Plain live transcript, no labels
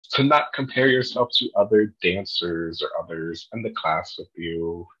to not compare yourself to other dancers or others in the class with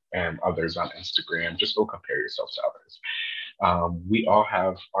you and others on Instagram. Just don't compare yourself to others. We all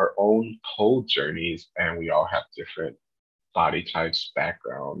have our own pole journeys and we all have different body types,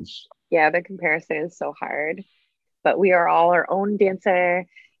 backgrounds. Yeah, the comparison is so hard, but we are all our own dancer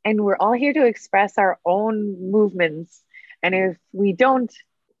and we're all here to express our own movements. And if we don't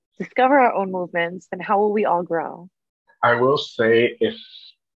discover our own movements, then how will we all grow? I will say if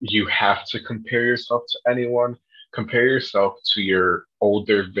you have to compare yourself to anyone, compare yourself to your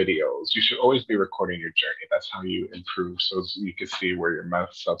older videos. You should always be recording your journey. That's how you improve, so you can see where your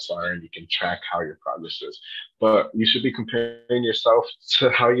mess ups are and you can track how your progress is. But you should be comparing yourself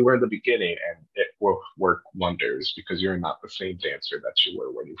to how you were in the beginning, and it will work wonders because you're not the same dancer that you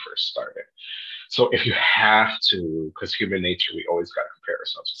were when you first started. So if you have to, because human nature, we always got to compare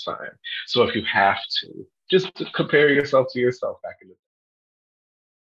ourselves to time. So if you have to, just compare yourself to yourself back in the